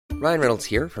Ryan Reynolds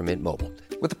here from Mint Mobile.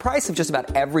 With the price of just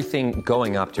about everything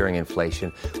going up during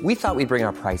inflation, we thought we'd bring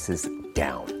our prices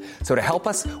down. So to help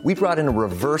us, we brought in a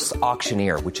reverse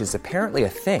auctioneer, which is apparently a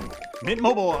thing. Mint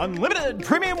Mobile Unlimited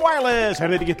Premium Wireless. How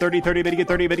to get 30, 30, bit to get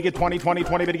 30, bit to get 20, 20,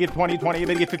 20, bit to get 20, 20,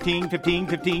 bit to get 15, 15,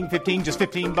 15, 15, just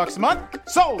 $15 a month?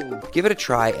 Sold! Give it a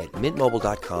try at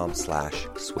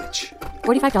mintmobile.com/switch.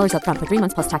 $45 up front for 3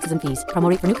 months plus taxes and fees. Promo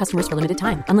rate for new customers for limited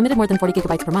time. Unlimited more than 40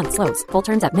 gigabytes per month. Slows full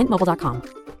terms at mintmobile.com.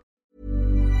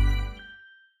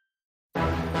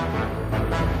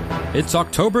 It's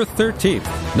October 13th,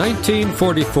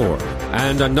 1944,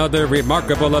 and another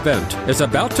remarkable event is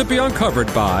about to be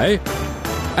uncovered by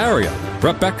Ariel,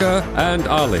 Rebecca, and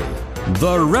Ali,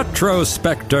 the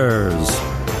Retrospectors.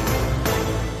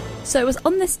 So it was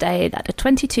on this day that a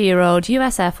 22-year-old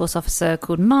US Air Force officer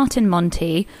called Martin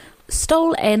Monti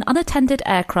stole an unattended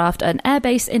aircraft at an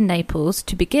airbase in Naples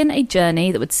to begin a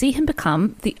journey that would see him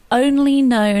become the only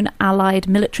known Allied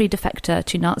military defector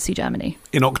to Nazi Germany.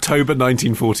 In October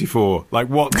 1944. Like,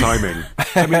 what timing?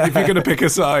 I mean, if you're going to pick a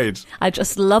side. I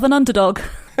just love an underdog.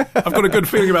 I've got a good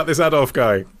feeling about this Adolf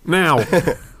guy. Now.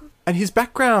 And his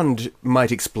background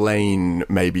might explain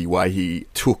maybe why he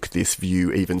took this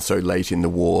view even so late in the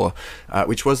war,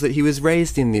 which was that he was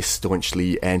raised in this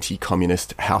staunchly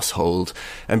anti-communist household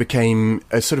and became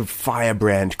a sort of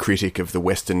firebrand critic of the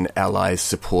Western Allies'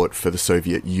 support for the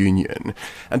Soviet Union.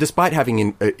 And despite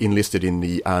having enlisted in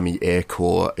the Army Air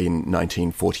Corps in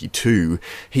 1942,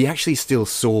 he actually still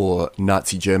saw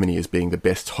Nazi Germany as being the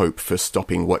best hope for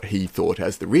stopping what he thought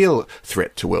as the real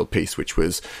threat to world peace, which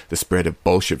was the spread of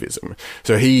Bolshevism.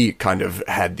 So he kind of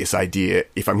had this idea,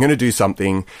 if I'm going to do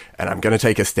something and I'm going to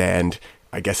take a stand,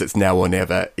 I guess it's now or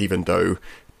never, even though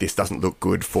this doesn't look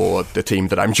good for the team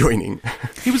that I'm joining.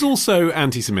 He was also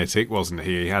anti-Semitic, wasn't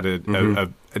he? He had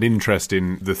an interest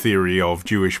in the theory of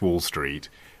Jewish Wall Street.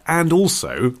 And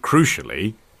also,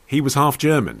 crucially, he was half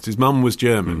German. His mum was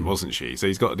German, wasn't she? So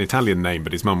he's got an Italian name,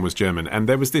 but his mum was German. And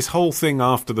there was this whole thing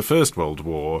after the First World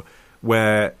War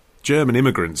where German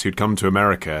immigrants who'd come to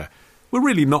America were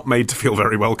really not made to feel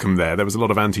very welcome there. There was a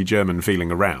lot of anti-German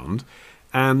feeling around,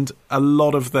 and a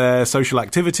lot of their social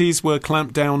activities were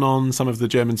clamped down on. Some of the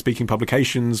German-speaking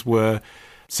publications were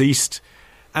ceased.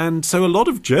 And so a lot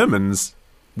of Germans,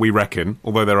 we reckon,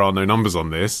 although there are no numbers on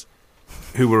this,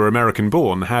 who were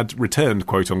American-born, had returned,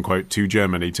 quote-unquote, to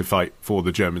Germany to fight for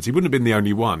the Germans. He wouldn't have been the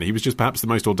only one. He was just perhaps the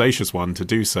most audacious one to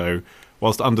do so,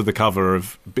 whilst under the cover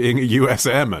of being a US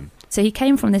airman. So he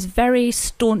came from this very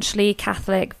staunchly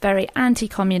Catholic, very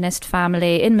anti-communist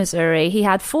family in Missouri. He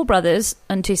had 4 brothers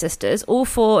and 2 sisters. All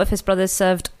 4 of his brothers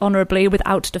served honourably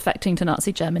without defecting to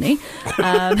Nazi Germany.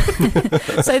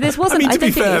 So this wasn't... I mean, to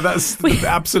be fair, that's the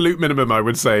absolute minimum, I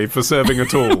would say, for serving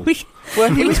at all.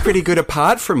 Well, he was pretty good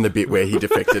apart from the bit where he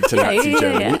defected to Nazi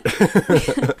Germany.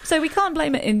 Yeah. So we can't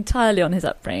blame it entirely on his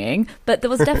upbringing, but there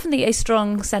was definitely a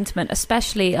strong sentiment,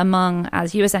 especially among,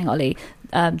 as you were saying, Ollie,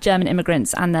 German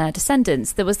immigrants and their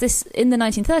descendants. There was this, in the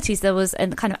 1930s, there was a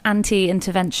kind of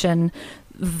anti-intervention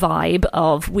vibe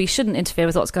of we shouldn't interfere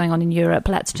with what's going on in Europe,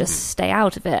 let's just stay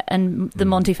out of it. And the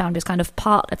Monti family is kind of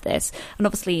part of this. And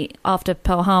obviously, after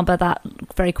Pearl Harbor, that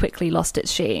very quickly lost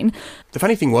its sheen. The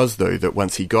funny thing was, though, that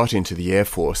once he got into the Air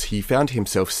Force, he found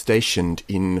himself stationed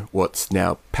in what's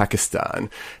now Pakistan.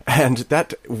 And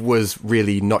that was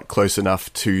really not close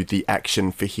enough to the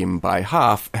action for him by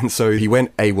half. And so he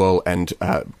went AWOL and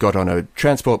got on a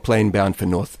transport plane bound for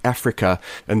North Africa.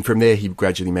 And from there, he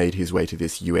gradually made his way to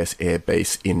this US air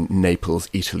base in Naples,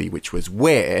 Italy, which was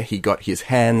where he got his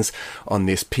hands on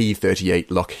this P-38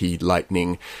 Lockheed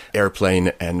Lightning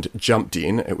airplane and jumped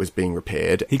in. It was being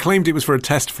repaired. He claimed it was for a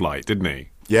test flight, didn't he?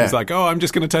 Yeah. He's like, I'm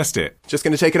just going to test it. Just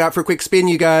going to take it out for a quick spin,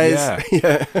 you guys.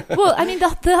 Yeah. Well, I mean,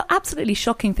 the absolutely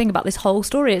shocking thing about this whole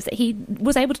story is that he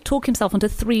was able to talk himself onto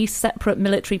 3 separate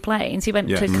military planes. He went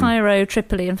to Cairo,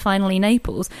 Tripoli, and finally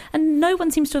Naples, and no one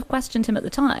seems to have questioned him at the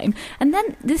time. And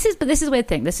then this is a weird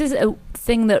thing. This is a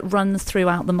thing that runs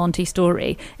throughout the Monti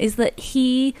story, is that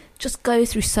he just go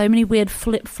through so many weird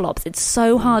flip-flops. It's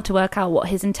so hard to work out what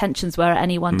his intentions were at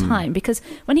any one time, because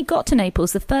when he got to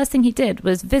Naples, the first thing he did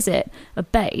was visit a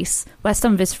base where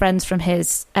some of his friends from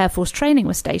his Air Force training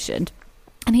were stationed.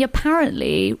 And he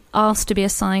apparently asked to be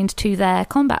assigned to their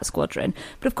combat squadron.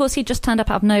 But of course, he just turned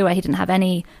up out of nowhere. He didn't have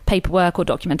any paperwork or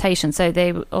documentation, so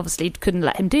they obviously couldn't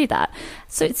let him do that.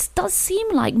 So it does seem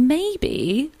like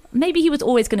maybe maybe he was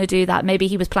always going to do that. Maybe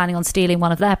he was planning on stealing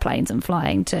one of their planes and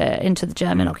flying into the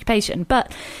German occupation.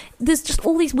 But there's just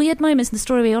all these weird moments in the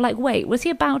story where you're like, wait, was he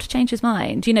about to change his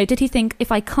mind? You know, did he think,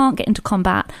 if I can't get into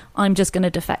combat, I'm just going to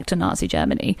defect to Nazi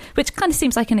Germany? Which kind of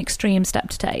seems like an extreme step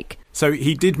to take. So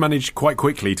he did manage quite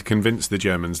quickly to convince the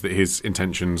Germans that his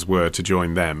intentions were to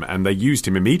join them, and they used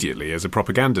him immediately as a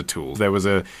propaganda tool. There was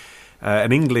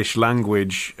an English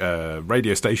language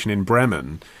radio station in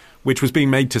Bremen which was being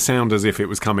made to sound as if it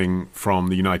was coming from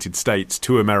the United States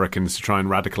to Americans to try and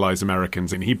radicalise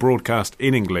Americans. And he broadcast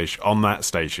in English on that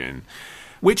station,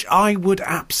 which I would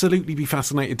absolutely be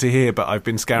fascinated to hear, but I've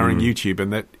been scouring YouTube,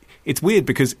 and that it's weird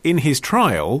because in his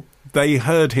trial, they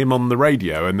heard him on the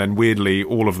radio, and then weirdly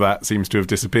all of that seems to have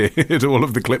disappeared, all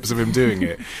of the clips of him doing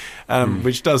it,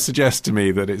 which does suggest to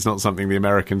me that it's not something the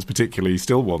Americans particularly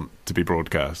still want to be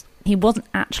broadcast. He wasn't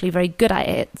actually very good at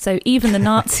it, so even the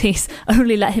Nazis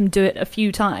only let him do it a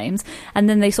few times, and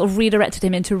then they sort of redirected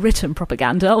him into written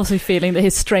propaganda, also feeling that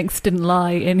his strengths didn't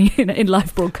lie in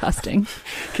live broadcasting.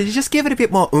 Could you just give it a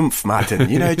bit more oomph, Martin?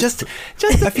 You know, just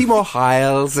a few more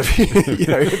hiles, a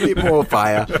bit more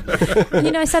fire.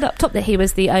 You know, I said up top that he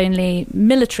was the only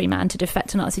military man to defect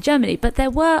to Nazi Germany, but there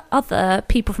were other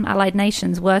people from Allied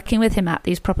nations working with him at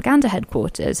these propaganda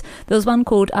headquarters. There was one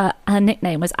called, her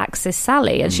nickname was Axis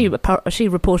Sally, and she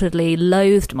reportedly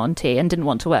loathed Monti and didn't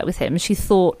want to work with him. She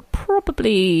thought,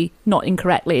 probably not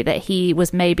incorrectly, that he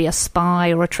was maybe a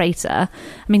spy or a traitor.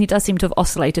 I mean, he does seem to have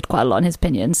oscillated quite a lot in his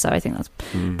opinions, so I think that's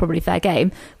probably fair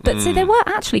game. But so there were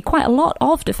actually quite a lot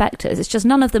of defectors. It's just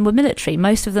none of them were military.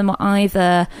 Most of them were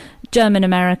either German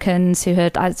Americans who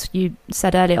had, as you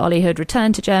said earlier, Ollie, who had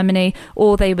returned to Germany,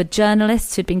 or they were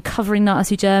journalists who'd been covering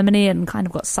Nazi Germany and kind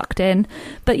of got sucked in.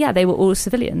 But yeah, they were all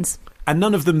civilians. And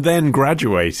none of them then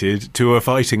graduated to a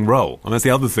fighting role. And that's the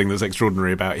other thing that's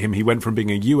extraordinary about him. He went from being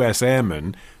a US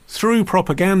airman through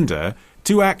propaganda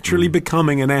to actually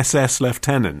becoming an SS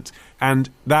lieutenant. And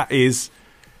that is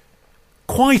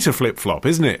quite a flip-flop,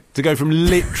 isn't it? To go from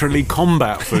literally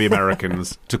combat for the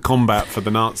Americans to combat for the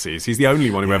Nazis. He's the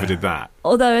only one who ever did that.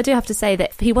 Although I do have to say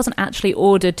that he wasn't actually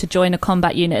ordered to join a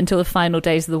combat unit until the final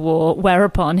days of the war,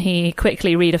 whereupon he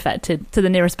quickly redefected to the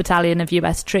nearest battalion of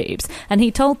US troops. And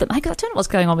he told them, I don't know what's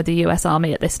going on with the US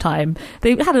Army at this time.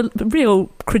 They had a real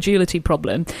credulity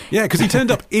problem. Yeah, because he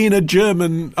turned up in a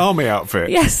German army outfit.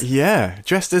 Yes. Yeah,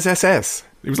 dressed as SS.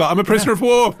 He was like, I'm a prisoner of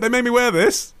war. They made me wear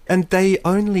this. And they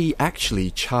only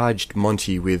actually charged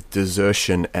Monti with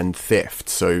desertion and theft.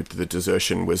 So the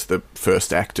desertion was the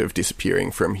first act of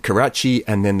disappearing from Karachi,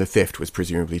 and then the theft was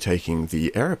presumably taking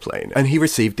the aeroplane. And he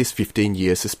received this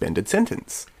 15-year suspended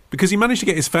sentence. Because he managed to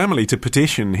get his family to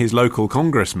petition his local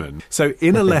congressman. So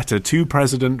in a letter to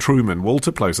President Truman,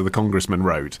 Walter Ploser, the congressman,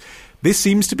 wrote, "This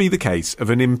seems to be the case of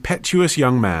an impetuous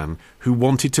young man who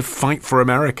wanted to fight for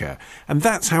America." And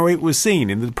that's how it was seen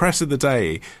in the press of the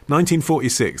day.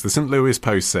 1946, the St. Louis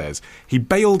Post says, "He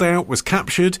bailed out, was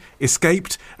captured,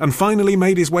 escaped, and finally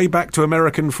made his way back to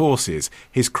American forces.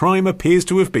 His crime appears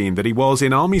to have been that he was,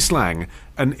 in army slang,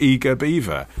 an eager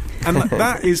beaver." And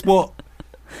that is what...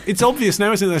 It's obvious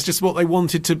now, isn't it? That's just what they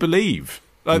wanted to believe.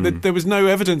 There was no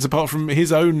evidence apart from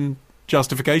his own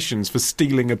justifications for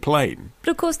stealing a plane.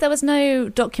 But of course there was no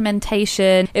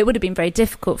documentation. It would have been very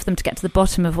difficult for them to get to the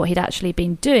bottom of what he'd actually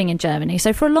been doing in Germany.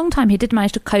 So for a long time he did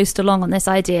manage to coast along on this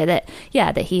idea that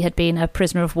he had been a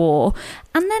prisoner of war.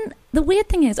 And then the weird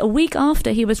thing is, a week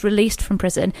after he was released from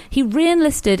prison, he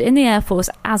re-enlisted in the Air Force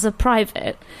as a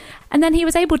private. And then he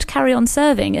was able to carry on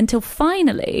serving until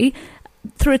finally,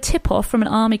 through a tip-off from an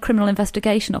Army criminal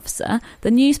investigation officer,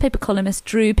 the newspaper columnist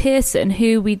Drew Pearson,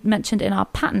 who we mentioned in our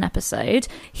Patton episode,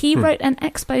 he wrote an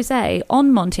expose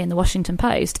on Monti in the Washington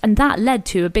Post, and that led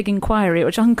to a big inquiry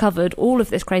which uncovered all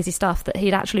of this crazy stuff that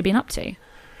he'd actually been up to.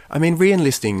 I mean,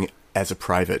 re-enlisting as a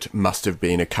private must have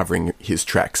been a covering his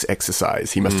tracks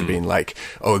exercise. He must have been like,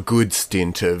 a good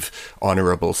stint of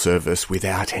honourable service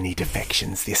without any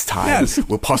defections this time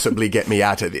will possibly get me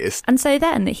out of this. And so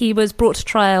then he was brought to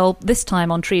trial, this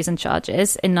time on treason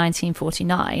charges, in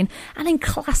 1949. And in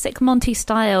classic Monti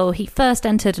style, he first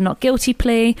entered a not guilty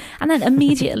plea and then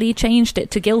immediately changed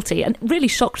it to guilty, and really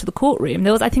shocked the courtroom.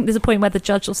 I think there's a point where the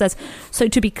judge says, "So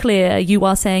to be clear, you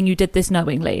are saying you did this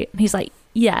knowingly?" And he's like,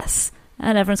 "Yes."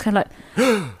 And everyone's kind of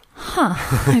like,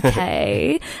 huh,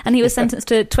 okay. And he was sentenced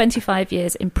to 25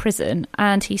 years in prison,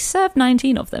 and he served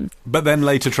 19 of them. But then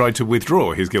later tried to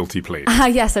withdraw his guilty plea.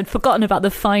 Yes, I'd forgotten about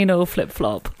the final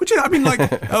flip-flop. Which, I mean,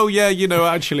 like, oh yeah,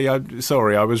 actually, I'm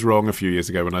sorry, I was wrong a few years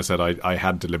ago when I said I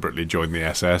had deliberately joined the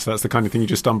SS. That's the kind of thing you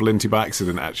just stumble into by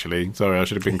accident, actually. Sorry, I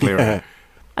should have been clearer.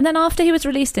 And then after he was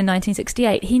released in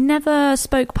 1968, he never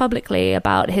spoke publicly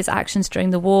about his actions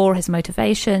during the war, his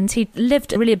motivations. He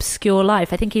lived a really obscure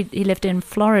life. I think he lived in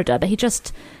Florida, but he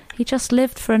just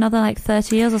lived for another like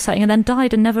 30 years or something and then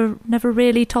died and never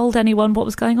really told anyone what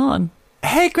was going on.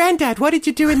 Hey, Grandad, what did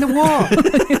you do in the war?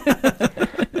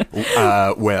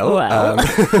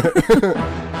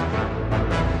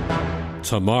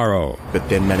 Tomorrow. But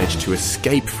then managed to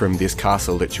escape from this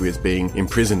castle that she was being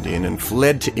imprisoned in and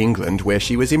fled to England, where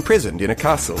she was imprisoned in a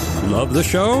castle. Love the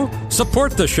show?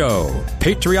 Support the show.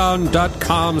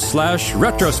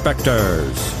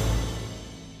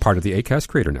 Patreon.com/retrospectors. Part of the Acast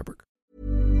Creator Network.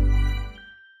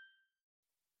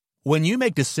 When you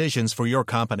make decisions for your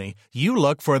company, you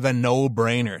look for the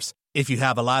no-brainers. If you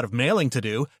have a lot of mailing to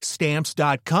do,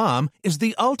 Stamps.com is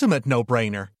the ultimate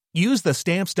no-brainer. Use the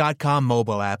Stamps.com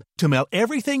mobile app to mail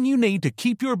everything you need to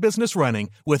keep your business running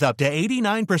with up to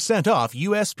 89% off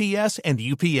USPS and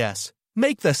UPS.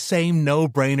 Make the same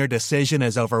no-brainer decision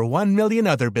as over 1 million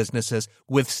other businesses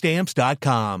with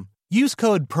Stamps.com. Use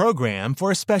code PROGRAM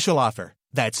for a special offer.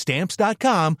 That's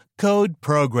Stamps.com, code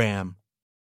PROGRAM.